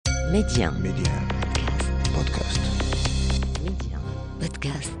ميديان بودكاست. ميديان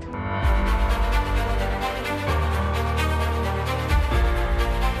بودكاست.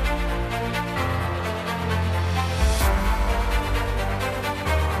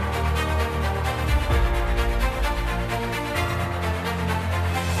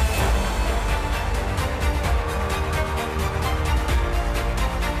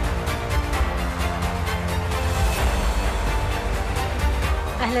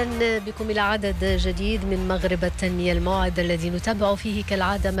 أهلا بكم إلى عدد جديد من مغرب التنمية، الموعد الذي نتابع فيه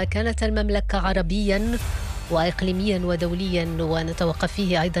كالعادة مكانة المملكة عربيا وإقليميا ودوليا، ونتوقف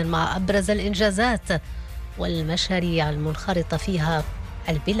فيه أيضا مع أبرز الإنجازات والمشاريع المنخرطة فيها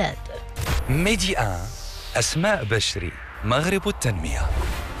البلاد. ميديان أسماء بشري، مغرب التنمية.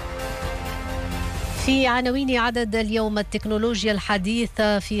 في عناوين عدد اليوم: التكنولوجيا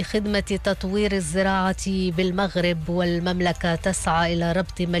الحديثة في خدمة تطوير الزراعة بالمغرب، والمملكة تسعى إلى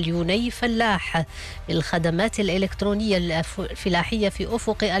ربط 2,000,000 فلاح بالخدمات الإلكترونية الفلاحية في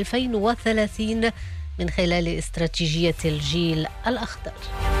أفق 2030 من خلال استراتيجية الجيل الأخضر.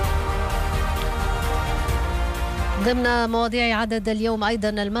 ضمن مواضيع عدد اليوم أيضا: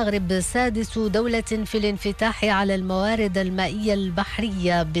 المغرب سادس دولة في الانفتاح على الموارد المائية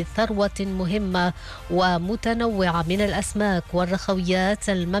البحرية بثروة مهمة ومتنوعة من الأسماك والرخويات.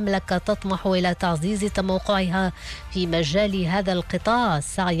 المملكة تطمح إلى تعزيز تموقعها في مجال هذا القطاع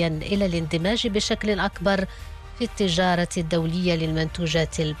سعيا إلى الاندماج بشكل أكبر في التجارة الدولية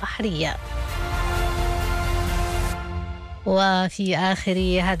للمنتوجات البحرية. وفي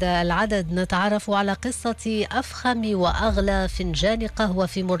آخر هذا العدد نتعرف على قصة أفخم وأغلى فنجان قهوة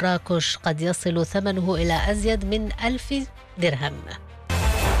في مراكش، قد يصل ثمنه إلى أزيد من 1,000 درهم.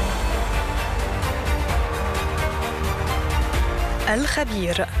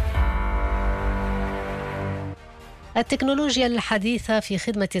 الخبير. التكنولوجيا الحديثة في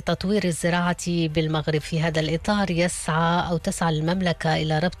خدمة تطوير الزراعة بالمغرب. في هذا الإطار تسعى المملكة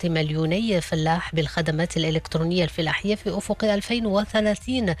إلى ربط 2,000,000 فلاح بالخدمات الإلكترونية الفلاحية في أفق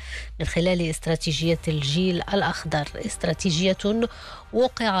 2030 من خلال استراتيجية الجيل الأخضر. استراتيجية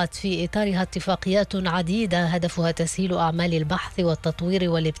وقعت في إطارها اتفاقيات عديدة هدفها تسهيل أعمال البحث والتطوير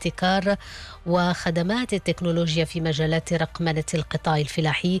والابتكار وخدمات التكنولوجيا في مجالات رقمنة القطاع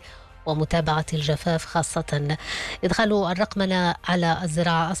الفلاحي ومتابعة الجفاف خاصة. إدخال الرقمنة على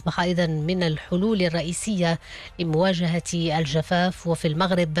الزراعة أصبح أيضا من الحلول الرئيسية لمواجهة الجفاف، وفي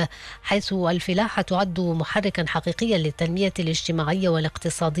المغرب حيث الفلاحة تعد محركا حقيقيا للتنمية الاجتماعية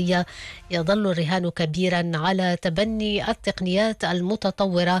والاقتصادية، يظل الرهان كبيرا على تبني التقنيات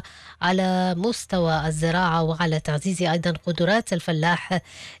المتطورة على مستوى الزراعة وعلى تعزيز أيضا قدرات الفلاح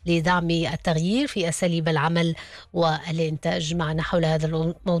لدعم التغيير في أساليب العمل والإنتاج. معنا حول هذا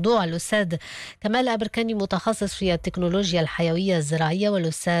الموضوع الأستاذ كمال أبركاني، متخصص في التكنولوجيا الحيوية الزراعية،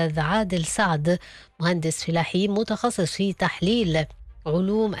 والأستاذ عادل سعد، مهندس فلاحي متخصص في تحليل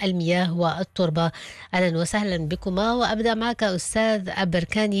علوم المياه والتربة. أهلا وسهلا بكما. وأبدأ معك أستاذ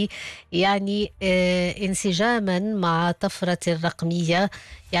أبركاني، انسجاما مع طفرة الرقمية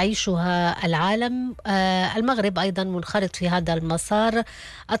يعيشها العالم، المغرب أيضا منخرط في هذا المسار،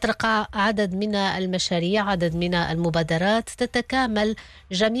 أطرق عدد من المشاريع، عدد من المبادرات تتكامل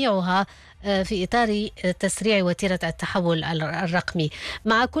جميعها في إطار تسريع وتيرة التحول الرقمي.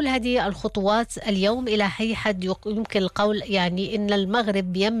 مع كل هذه الخطوات اليوم إلى أي حد يمكن القول إن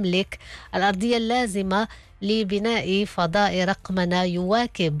المغرب يملك الأرضية اللازمة لبناء فضاء رقمنة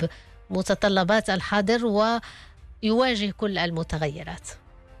يواكب متطلبات الحاضر ويواجه كل المتغيرات؟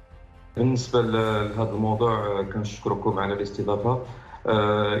 بالنسبة لهذا الموضوع كنشكركم على الاستضافة.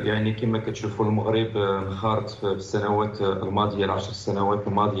 كما كتشوفوا المغرب انخرط في السنوات الماضية، ال10 سنوات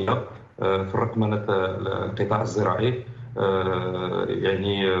الماضية في رقمنة القطاع الزراعي.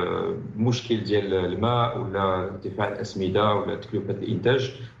 المشكل ديال الماء ولا ارتفاع الأسمدة ولا تكلفة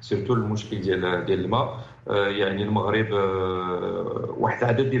الإنتاج، سيرتو المشكل ديال الماء. المغرب واحد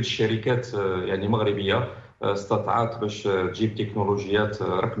العدد ديال الشركات مغربية استطاعت باش تجيب تكنولوجيات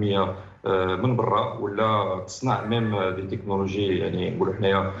رقميه من برا، ولا تصنع ميم دي تكنولوجي نقولوا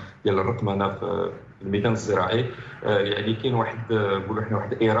حنايا ديال الرقمنه في الميدان الزراعي. كاين نقولوا حنا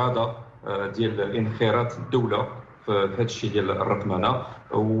واحد الاراده ديال انخراط الدوله في هذا الشيء ديال الرقمنه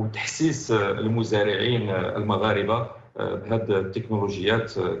وتحسيس المزارعين المغاربه بهذه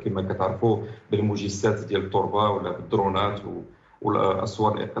التكنولوجيات، كما كتعرفوا بالمجسات ديال التربه ولا بالدرونات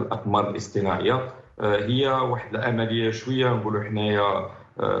والاسوار الاقمار الاصطناعيه. هي واحد العمليه شويه نقولوا حنايا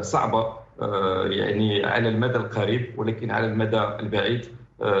صعبه على المدى القريب، ولكن على المدى البعيد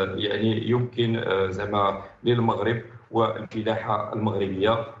يمكن زعما للمغرب والفلاحة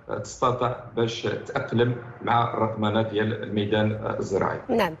المغربية تستطيع باش تأقلم مع الرقمنة ديال الميدان الزراعي.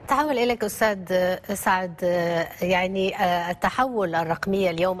 نعم، تحول إليك أستاذ سعد. يعني التحول الرقمي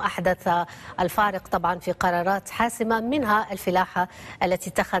اليوم أحدث الفارق طبعا في قرارات حاسمة، منها الفلاحة التي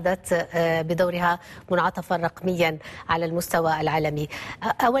اتخذت بدورها منعطفا رقميا على المستوى العالمي.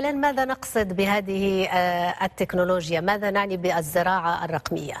 أولا، ماذا نقصد بهذه التكنولوجيا؟ ماذا نعني بالزراعة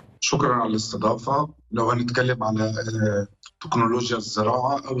الرقمية؟ شكرا على الاستضافة. لو هنتكلم على تكنولوجيا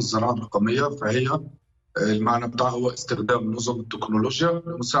الزراعة أو الزراعة الرقمية، فهي المعنى بتاعها هو استخدام نظم التكنولوجيا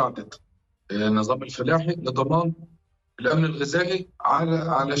لمساعدة النظام الفلاحي لضمان الأمن الغذائي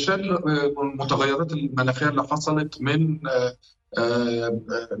علشان المتغيرات المناخية اللي حصلت من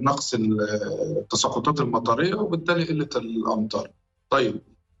نقص التساقطات المطرية وبالتالي قلة الأمطار. طيب،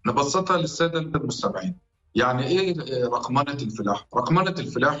 نبسطها للسادة المستمعين. يعني إيه رقمنة الفلاحة؟ رقمنة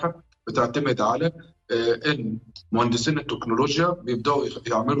الفلاحة بتعتمد على إن مهندسين التكنولوجيا بيبدأوا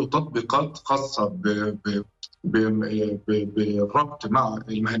يعملوا تطبيقات خاصة بالربط مع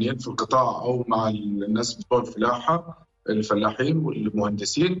المهنيين في القطاع أو مع الناس بتوع الفلاحة، الفلاحين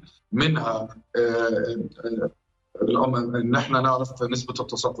والمهندسين. منها ان احنا نعرف نسبة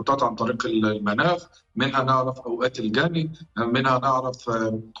التساقطات عن طريق المناخ، منها نعرف اوقات الجني، منها نعرف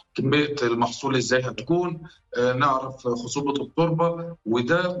كمية المحصول ازاي هتكون، نعرف خصوبة التربة،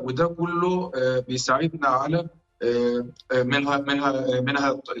 وده كله بيساعدنا على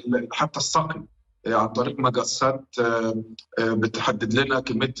منها حتى السقي عن طريق مجسات بتحدد لنا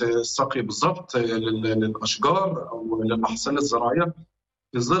كمية السقي بالضبط للأشجار أو للمحاصيل الزراعية،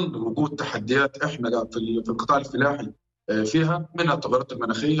 في ظل وجود تحديات احنا في القطاع الفلاحي فيها، منها التغيرات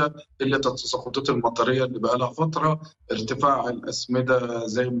المناخيه، قله التساقطات المطريه اللي بقى لها فتره، ارتفاع الاسمده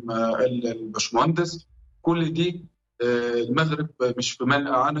زي ما قال الباشمهندس. كل دي المغرب مش في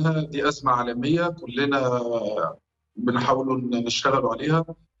منأى عنها، دي ازمه عالميه كلنا بنحاول نشتغل عليها،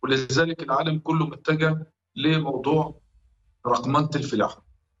 ولذلك العالم كله متجه لموضوع رقمنه الفلاحه.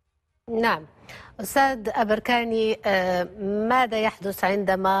 نعم، أستاذ أبركاني، ماذا يحدث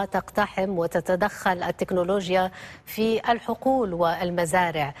عندما تقتحم وتتدخل التكنولوجيا في الحقول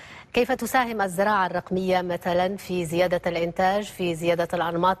والمزارع؟ كيف تساهم الزراعة الرقمية مثلا في زيادة الإنتاج، في زيادة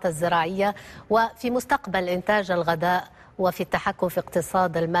الأنماط الزراعية، وفي مستقبل إنتاج الغذاء، وفي التحكم في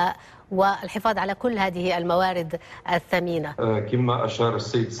اقتصاد الماء والحفاظ على كل هذه الموارد الثمينة؟ كما اشار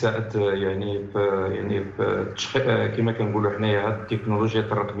السيد سعد، كما كنقولوا حنايا هذه التكنولوجيا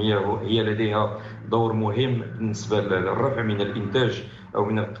الرقميه هي لديها دور مهم بالنسبه للرفع من الانتاج او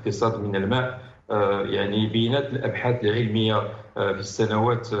من الاقتصاد من الماء. يعني بينات الابحاث العلميه في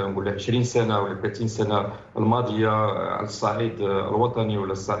السنوات، نقول 20 سنه ولا 30 سنه الماضيه على الصعيد الوطني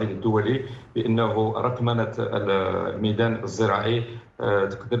ولا الصعيد الدولي، بانه رقمنه الميدان الزراعي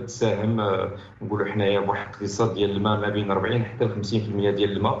تقدر تساهم، نقولوا حنايا بواحد الاقتصاد ديال الماء ما بين 40 حتى 50%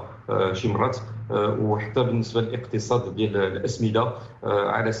 ديال الماء شي مرات، وحتى بالنسبه للاقتصاد ديال الاسمده.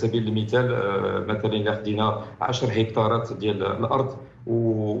 على سبيل المثال، مثلا اذا خدينا 10 هكتارات ديال الارض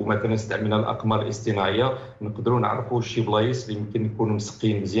ومثلا استعملنا الاقمار الاصطناعيه، نقدروا نعرفوا شي بلايص اللي يمكن يكونوا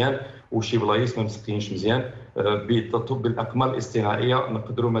مسقين مزيان وشي بلايص ما مسقينش مزيان. بالاقمار الاصطناعيه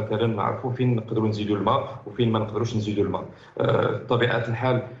نقدروا مثلا نعرفوا فين نقدروا نزيدوا الماء وفين ما نقدروش نزيدوا الماء. بطبيعه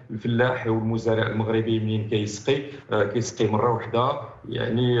الحال الفلاح والمزارع المغربي منين كيسقي مره واحده،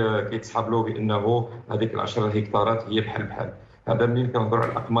 يعني كيتصحاب له بانه هذيك 10 هكتارات هي بحال. هذا منين كنهضروا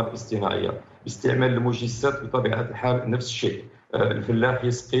على الاقمار الاصطناعيه باستعمال المجسات. بطبيعه الحال نفس الشيء، الفلاح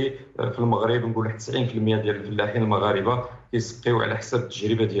يسقي في المغرب، نقول 90% ديال الفلاحين المغاربه كيسقيو على حسب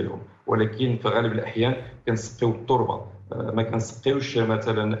التجربه ديالهم، ولكن في غالب الاحيان كنسقيو التربه، ما كنسقيوش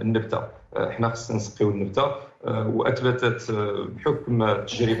مثلا النبته. حنا خصنا نسقيو النبته، واثبتت بحكم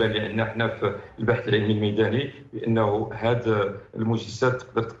التجربه اللي عندنا حنا في البحث العلمي الميداني بانه هذه المجسات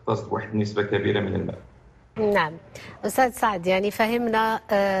تقدر تقتصد بواحد النسبه كبيره من الماء. نعم، أستاذ سعد، يعني فهمنا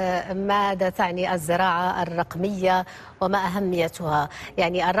ماذا تعني الزراعة الرقمية وما أهميتها.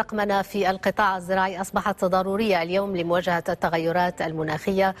 يعني الرقمنة في القطاع الزراعي أصبحت ضرورية اليوم لمواجهة التغيرات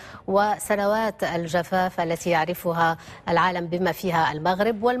المناخية وسنوات الجفاف التي يعرفها العالم بما فيها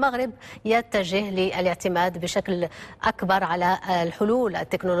المغرب، والمغرب يتجه للاعتماد بشكل أكبر على الحلول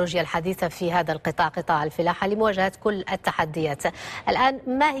التكنولوجيا الحديثة في هذا القطاع، قطاع الفلاحة، لمواجهة كل التحديات. الآن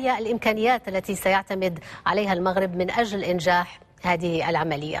ما هي الإمكانيات التي سيعتمد عليها المغرب من أجل إنجاح هذه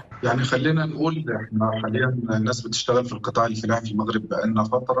العملية؟ يعني خلينا نقول احنا حاليا الناس بتشتغل في القطاع الفلاحي في المغرب بقالنا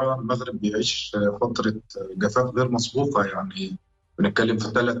فترة. المغرب بيعيش فترة جفاف غير مسبوقة، يعني بنتكلم في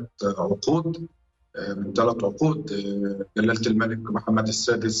 3 عقود. من 3 عقود جلالة الملك محمد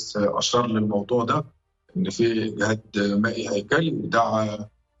السادس أشار للموضوع ده، إن في جهاد مائي هيكلي، ودعا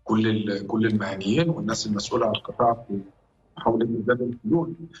كل المهنيين والناس المسؤوله عن القطاع في محاوله ايجاد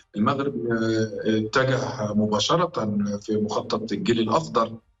الحلول. المغرب اتجه مباشره في مخطط الجيل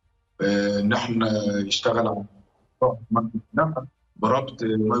الاخضر ان احنا يشتغل على مركز فلاحه بربط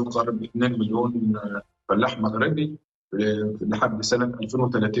ما يقارب 2 مليون فلاح مغربي لحد سنه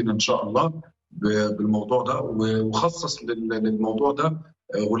 2030 ان شاء الله بالموضوع ده، وخصص للموضوع ده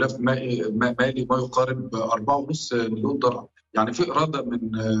غلاف مالي ما يقارب 4.5 مليون دولار. يعني في اراده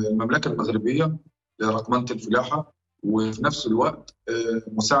من المملكه المغربيه لرقمنه الفلاحه، وفي نفس الوقت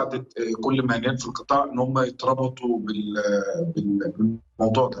مساعده كل المهنيين في القطاع ان هم يتربطوا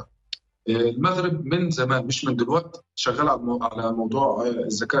بالموضوع ده. المغرب من زمان مش من دلوقتي شغال على موضوع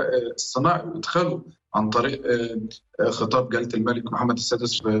الذكاء الصناعي وادخاله عن طريق خطاب جلاله الملك محمد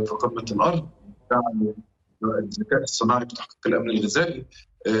السادس في قمه الارض بتاع الذكاء الصناعي بتحقيق الامن الغذائي،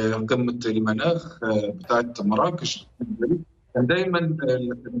 قمه المناخ بتاعت مراكش. كان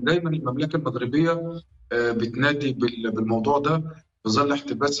دايما المملكه المغربيه بتنادي بالموضوع ده في ظل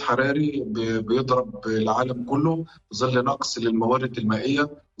احتباس حراري بيضرب العالم كله، في ظل نقص للموارد المائيه،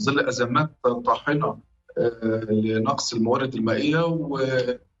 في ظل ازمات طاحنه لنقص الموارد المائيه،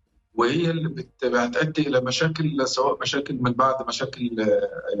 وهي اللي هتؤدي الى مشاكل، سواء مشاكل من بعد مشاكل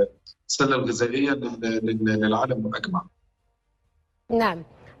السله الغذائيه للعالم اجمع. نعم.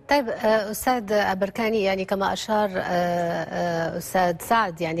 طيب أستاذ أبركاني، يعني كما أشار أستاذ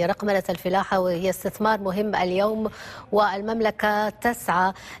سعد، يعني رقمنة الفلاحة وهي استثمار مهم اليوم، والمملكة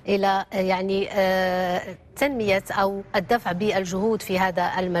تسعى إلى يعني تنمية أو الدفع بالجهود في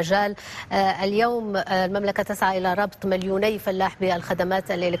هذا المجال. اليوم المملكة تسعى إلى ربط 2 مليون فلاح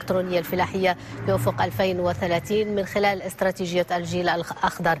بالخدمات الإلكترونية الفلاحية بأفق 2030 من خلال استراتيجية الجيل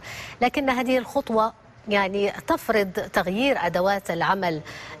الأخضر، لكن هذه الخطوة يعني تفرض تغيير أدوات العمل.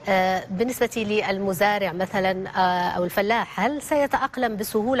 بالنسبة للمزارع مثلا أو الفلاح، هل سيتأقلم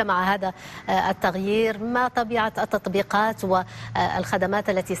بسهولة مع هذا التغيير؟ ما طبيعة التطبيقات والخدمات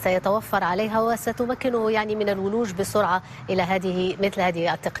التي سيتوفر عليها وستمكنه يعني من الولوج بسرعة إلى مثل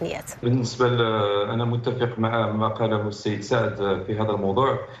هذه التقنيات؟ بالنسبة أنا متفق مع ما قاله السيد سعد في هذا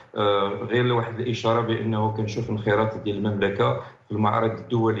الموضوع. غير واحد الإشارة بأنه كنشوف انخراط ديال المملكة في المعرض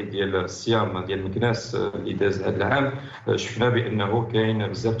الدولي ديال الصيام ديال مكناس اللي داز هذا العام. شفنا بأنه كاين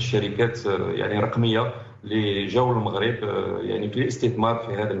بزاف الشركات يعني رقمية اللي جاوا المغرب يعني في الاستثمار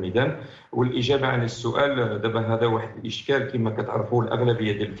في هذا الميدان. والاجابه عن السؤال دابا هذا واحد الاشكال، كما كتعرفوا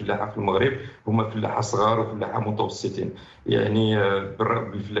الاغلبيه ديال الفلاحه في المغرب هما فلاحه صغار وفلاحه متوسطين. يعني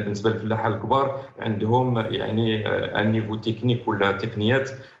بالنسبه للفلاحه الكبار عندهم يعني النيفو تكنيك ولا تقنيات،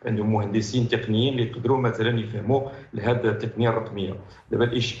 عندهم مهندسين تقنيين اللي يقدروا مثلا يفهموا لهذه التقنيه الرقميه. دابا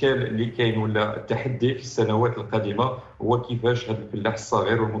الاشكال اللي كاين ولا التحدي في السنوات القادمه هو كيفاش هذا الفلاح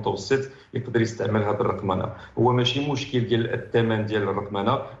الصغير والمتوسط يقدر يستعمل هذه الرقمنه. هو ماشي مشكل ديال الثمن ديال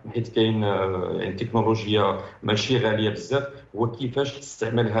الرقمنه، حيت كاين يعني تكنولوجيا ماشي غاليه بزاف، هو كيفاش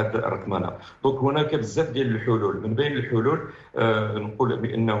تستعمل هذه الرقمنه. دونك هناك بزاف ديال الحلول. من بين الحلول نقول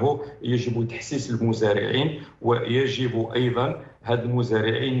بانه يجب تحسيس المزارعين، ويجب ايضا هاد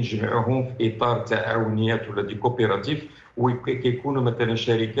المزارعين نجمعوهم في اطار تعاونيات ولا دي كوبيراتيف، وكيكونوا مثلا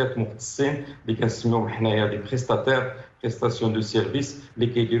شركات مختصين اللي كنسميوهم حنايا دي بريستاسيون دو سيرفيس اللي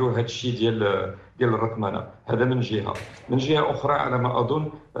كيديروا هذا الشيء ديال الرقمنه. هذا من جهه. من جهه اخرى على ما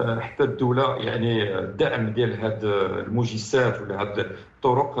اظن حتى الدوله يعني الدعم ديال هذه المجسات ولا هذه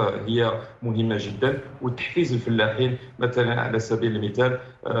الطرق هي مهمه جدا، وتحفيز الفلاحين. مثلا على سبيل المثال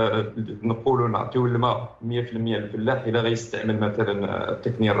نقولوا نعطيو الماء 100% للفلاح الا غيستعمل مثلا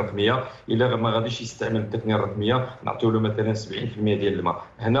التقنيه الرقميه، الا ما غاديش يستعمل التقنيه الرقميه نعطيو له مثلا 70% ديال الماء.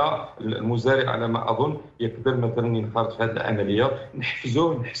 هنا المزارع على ما اظن يقدر مثلا ينخرط في هذه العمليه،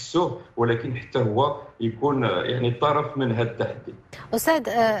 نحفزوه نحسوه، ولكن حتى هو يكون يعني طرف من هذا التحدي. أستاذ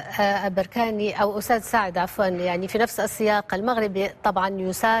بركاني أو أستاذ سعد عفوا، يعني في نفس السياق، المغرب طبعا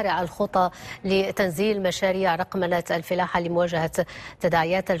يسارع الخطى لتنزيل مشاريع رقمنة الفلاحة لمواجهة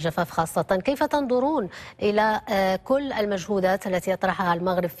تداعيات الجفاف خاصة. كيف تنظرون إلى كل المجهودات التي يطرحها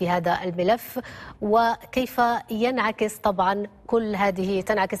المغرب في هذا الملف، وكيف ينعكس طبعا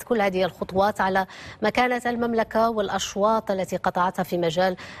تنعكس كل هذه الخطوات على مكانة المملكة والأشواط التي قطعتها في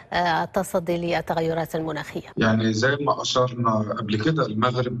مجال التصدي للتغيرات المناخية؟ يعني زي ما أشرنا قبل كده،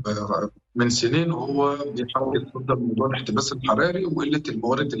 المغرب من سنين وهو بيحاول يتصدى لموضوع الاحتباس الحراري وقلة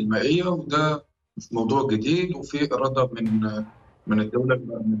الموارد المائية، وده مش موضوع جديد، وفي إرادة من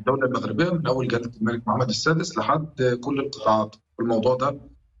الدولة المغربية من أول جلالة الملك محمد السادس لحد كل القطاعات في الموضوع ده.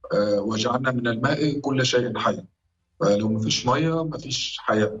 وجعلنا من الماء كل شيء حي، فلو مفيش مية مفيش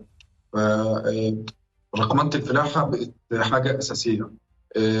حياة. رقمنة الفلاحة بقت حاجة أساسية.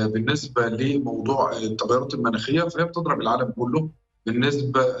 بالنسبة لموضوع التغيرات المناخية فهي بتضرب العالم كله،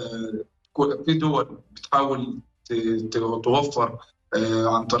 بالنسبة في دول بتحاول توفر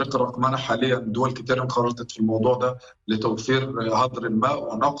عن طريق الرقمنة حاليا. دول كتير انخرطت في الموضوع ده لتوفير هدر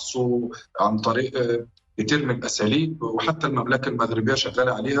الماء ونقصه عن طريق كتير من الأساليب، وحتى المملكة المغربية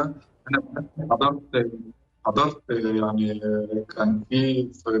شغالة عليها. أنا حضرت يعني كان في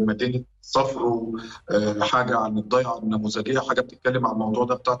مدينة صفر حاجة عن الضيعة النموذجية، حاجة بتتكلم عن الموضوع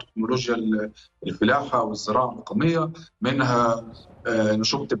ده بتاع تكنولوجيا الفلاحة والزراعة الرقمية. منها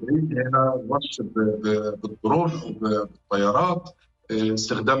نشوف تبريد هنا، رش بالدرون أو بالطيارات،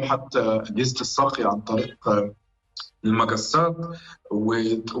 استخدام حتى أجهزة السقي عن طريق المجسات.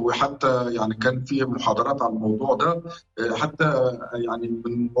 وحتى يعني كان في محاضرات عن الموضوع ده، حتى يعني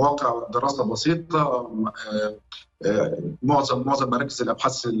من واقع دراسة بسيطة. معظم مراكز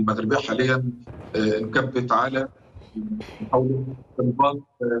الأبحاث المغربية حاليا انكبت على محاولة استنباط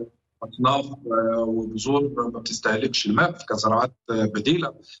أصناف وبذور ما بتستهلكش الماء كزراعات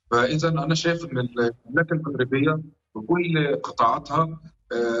بديلة. فإذا أنا شايف أن المملكة المغربية بكل قطاعاتها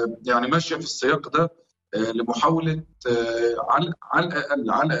يعني ماشية في السياق ده لمحاولة على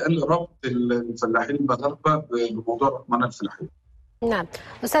الأقل ربط الفلاحين المغاربة بموضوع الرقمنة الفلاحية. نعم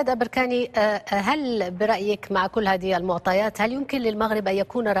أستاذ أبركاني، هل برأيك مع كل هذه المعطيات هل يمكن للمغرب أن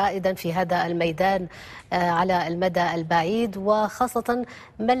يكون رائدا في هذا الميدان على المدى البعيد، وخاصة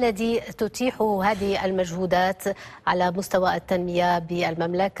ما الذي تتيحه هذه المجهودات على مستوى التنمية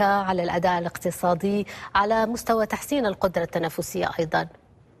بالمملكة، على الأداء الاقتصادي، على مستوى تحسين القدرة التنافسية أيضا؟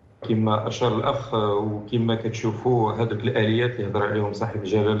 كما اشار الاخ وكما كتشوفوا هذوك الاليات اللي هضر عليهم صاحب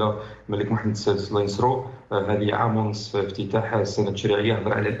الجلاله الملك محمد السادس الله ينصرو، هذه عام ونصف افتتاح السنه التشريعيه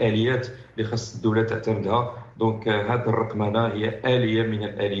هضر على الاليات اللي خاص الدوله تعتمدها. دونك هذه الرقمنه هي اليه من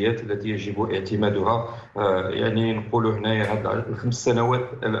الاليات التي يجب اعتمادها. يعني نقولوا هنايا هذه الخمس سنوات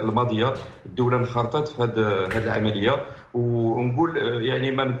الماضيه الدوله انخرطت في هذه العمليه، ونقول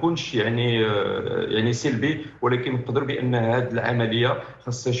يعني ما نكونش يعني سلبي، ولكن نقدر بان هذه العمليه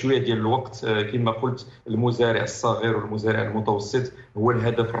خاصها شويه ديال الوقت. كما قلت المزارع الصغير والمزارع المتوسط هو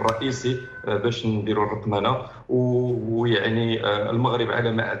الهدف الرئيسي باش نديروا الرقمنه. ويعني المغرب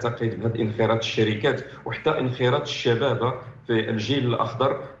على ما اعتقد بهذا انخراط الشركات وحتى انخراط الشباب في الجيل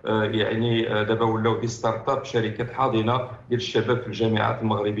الاخضر، يعني دابا ولاو دي ستارت اب شركات حاضنه ديال الشباب في الجامعات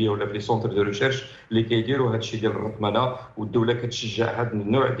المغربيه ولا في لي سونتر دو ريشيرش اللي كيديروا هذا الشيء ديال الرقمنه، والدوله كتشجع هذا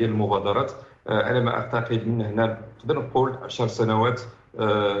النوع ديال المبادرات. على ما اعتقد من هنا نقدر نقول 10 سنوات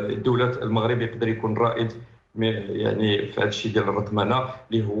الدوله المغرب يقدر يكون رائد يعني في هذا الشيء ديال الرقمنه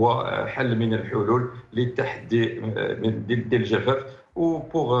اللي هو حل من الحلول للتحدي ديال الجفاف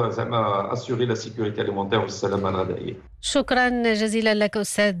وبوغ زعما اسيغي لا سيكوريتي اليمونتير والسلامه الغذائيه. شكرا جزيلا لك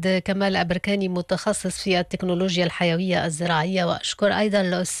أستاذ كمال أبركاني، متخصص في التكنولوجيا الحيوية الزراعية، وأشكر أيضا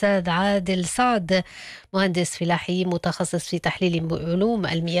الأستاذ عادل سعد، مهندس فلاحي متخصص في تحليل علوم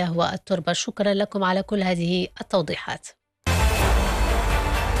المياه والتربة. شكرا لكم على كل هذه التوضيحات.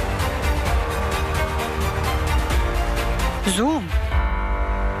 زوم.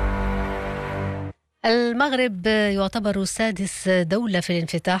 المغرب يعتبر سادس دولة في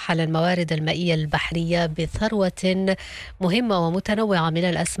الانفتاح على الموارد المائية البحرية بثروة مهمة ومتنوعة من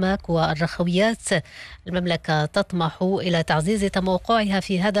الأسماك والرخويات. المملكة تطمح إلى تعزيز تموقعها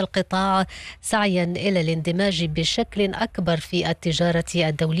في هذا القطاع سعيا إلى الاندماج بشكل أكبر في التجارة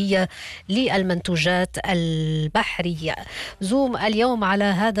الدولية للمنتوجات البحرية. زوم اليوم على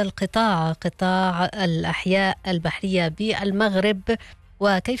هذا القطاع، قطاع الأحياء البحرية بالمغرب،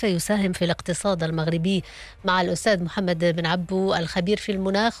 وكيف يساهم في الاقتصاد المغربي، مع الأستاذ محمد بن عبو الخبير في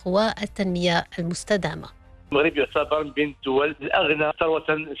المناخ والتنمية المستدامة. المغرب يعتبر من بين الدول الاغنى ثروه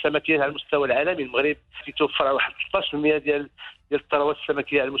سمكيه على المستوى العالمي. المغرب يتوفر على واحد 13% ديال الثروه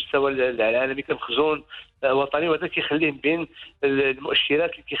السمكيه على المستوى العالمي كمخزون وطني، وهذا كيخليه بين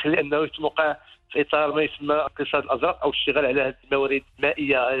المؤشرات اللي كيخلي انه يتوقع في اطار ما يسمى الاقتصاد الازرق او الاشتغال على هذه الموارد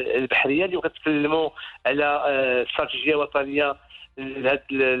المائيه البحريه اللي كتكلموا على استراتيجيه وطنيه لهذا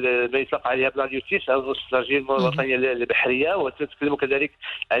ما يطلق عليها بلانيوتيس او الاستراتيجيه الوطنيه البحريه، وتتكلموا كذلك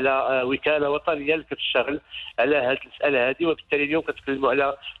على وكاله وطنيه اللي كتشتغل على هذه المساله هذه. وبالتالي اليوم كتكلموا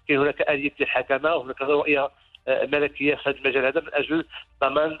على كاين هناك اليه الحكمه وهناك رؤيه ملكيه في هذا المجال هذا من اجل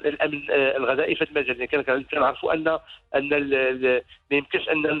ضمان الامن الغذائي في هذا المجال. يعني كنعرفوا ان ما يمكنش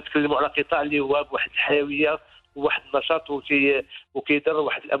ان نتكلموا على قطاع اللي هو بواحد الحيويه وواحد النشاط وكيدر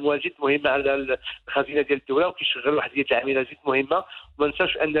واحد الاموال جد مهمه على الخزينه ديال الدوله، وكيشغل واحد ديال العامله جد مهمه. وما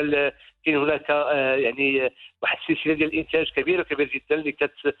ننساوش ان كاين هناك يعني واحد السلسله ديال الانتاج كبير جدا اللي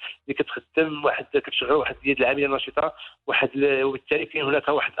كتخدم كتشغل واحد ديال العامله نشيطه وبالتالي كاين هناك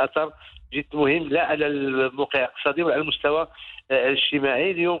واحد الاثر جد مهم لا على الموقع الاقتصادي ولا على المستوى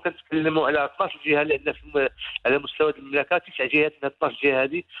الاجتماعي. اليوم كنتكلموا على 12 جهه اللي عندنا على مستوى المملكه، 9 جهات من 12 جهه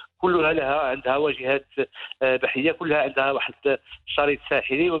هذه كلها عندها واجهات بحريه، كلها عندها واحد شريط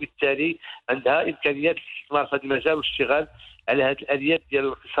ساحلي، وبالتالي عندها امكانيات الاستثمار في هذا المجال والاشتغال على هذه الاليات ديال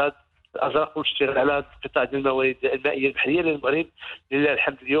الاقتصاد الازرق والاشتغال على هذا القطاع ديال الموارد المائيه البحريه. لان المغرب لله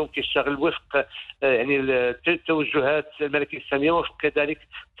الحمد اليوم كيشتغل وفق يعني التوجهات الملكيه الاسلاميه، وفق كذلك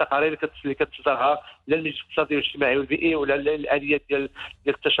التقارير اللي كتصدرها لا المجلس الاقتصادي والاجتماعي والبيئي ولا الاليات ديال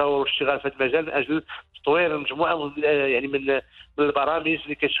التشاور والاشتغال في هذا المجال من اجل تطوير مجموعه يعني من البرامج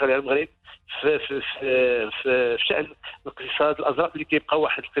اللي كيشتغل على المغرب في شان الاقتصاد الازرق، اللي كيبقى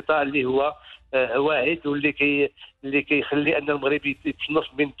واحد القطاع اللي هو واعد واللي كيخلي ان المغرب يتصنف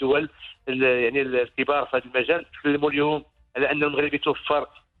بين الدول يعني الكبار في هذا المجال. نتكلموا اليوم على ان المغرب يتوفر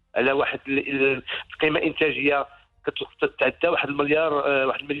على واحد القيمه انتاجيه كتتعدى 1 مليار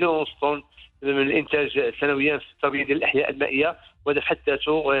 1 مليون ونص طن من الانتاج سنويا في التربيه ديال الاحياء المائيه، وهذا في حد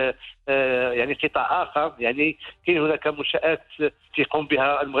ذاته يعني قطاع اخر. يعني كاين هناك منشات تقوم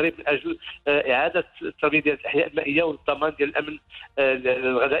بها المغرب من اجل اعاده التربيه ديال الاحياء المائيه والضمان ديال الامن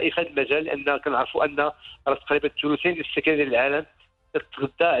الغذائي في هذا المجال، لان كنعرفوا ان تقريبا ثلثين ديال السكان ديال العالم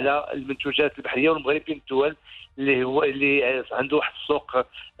تتغذى على المنتوجات البحريه، والمغرب من الدول اللي عنده واحد السوق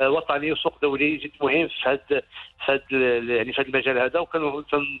وطني وسوق دولي جد مهم في هذا يعني في هذا المجال هذا.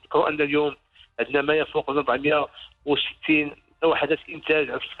 وكنذكروا ان اليوم عندنا ما يفوق 460 وحدات انتاج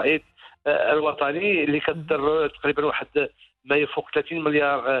على الصعيد الوطني اللي كتدر تقريبا واحد ما يفوق 30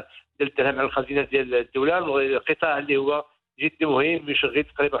 مليار ديال الدرهم على الخزينه ديال الدوله. القطاع اللي هو جد مهم يشغل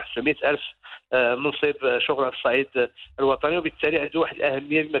تقريبا 900 ألف منصب شغل على الصعيد الوطني، وبالتالي عنده واحد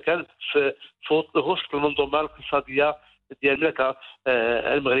الأهمية المكان في وسط المنظومة الاقتصادية ديال المملكة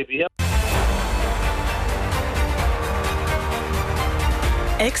المغربية.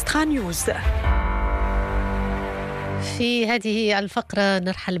 إكسترا نيوز. في هذه الفقرة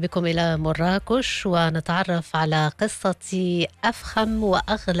نرحل بكم إلى مراكش ونتعرف على قصة أفخم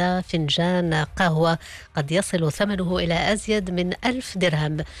وأغلى فنجان قهوة قد يصل ثمنه إلى أزيد من 1000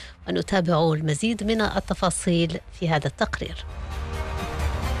 درهم، ونتابع المزيد من التفاصيل في هذا التقرير.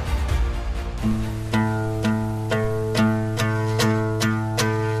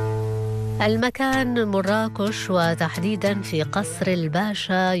 المكان مراكش، وتحديدا في قصر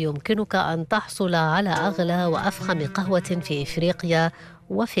الباشا يمكنك أن تحصل على أغلى وأفخم قهوة في إفريقيا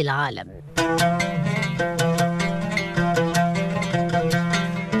وفي العالم.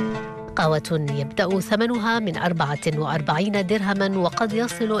 قهوة يبدأ ثمنها من 44 درهما وقد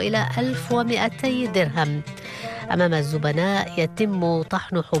يصل إلى 1200 درهم. أمام الزبناء يتم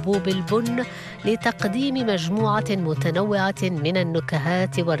طحن حبوب البن لتقديم مجموعة متنوعة من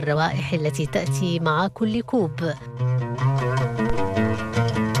النكهات والروائح التي تأتي مع كل كوب.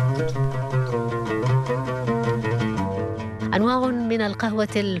 أنواع من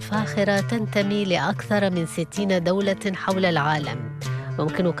القهوة الفاخرة تنتمي لأكثر من 60 دولة حول العالم.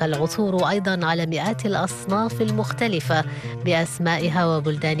 يمكنك العثور أيضاً على مئات الأصناف المختلفة بأسمائها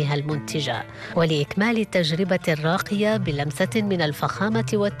وبلدانها المنتجة. ولإكمال التجربة الراقية بلمسة من الفخامة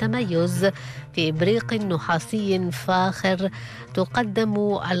والتميز في إبريق نحاسي فاخر،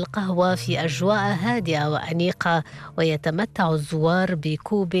 تقدم القهوة في أجواء هادئة وأنيقة، ويتمتع الزوار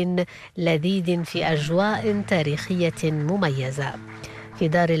بكوب لذيذ في أجواء تاريخية مميزة. في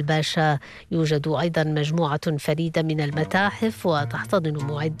دار الباشا يوجد أيضا مجموعة فريدة من المتاحف، وتحتضن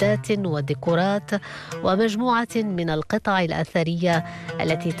معدات وديكورات ومجموعة من القطع الأثرية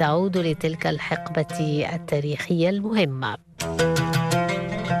التي تعود لتلك الحقبة التاريخية المهمة.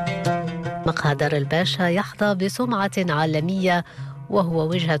 مقهى دار الباشا يحظى بسمعة عالمية، وهو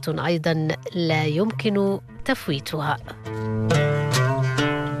وجهة أيضا لا يمكن تفويتها.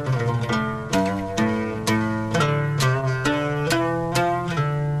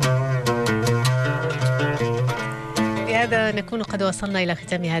 بهذا نكون قد وصلنا إلى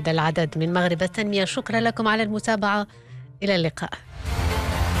ختام هذا العدد من مغرب التنمية. شكرا لكم على المتابعة، إلى اللقاء.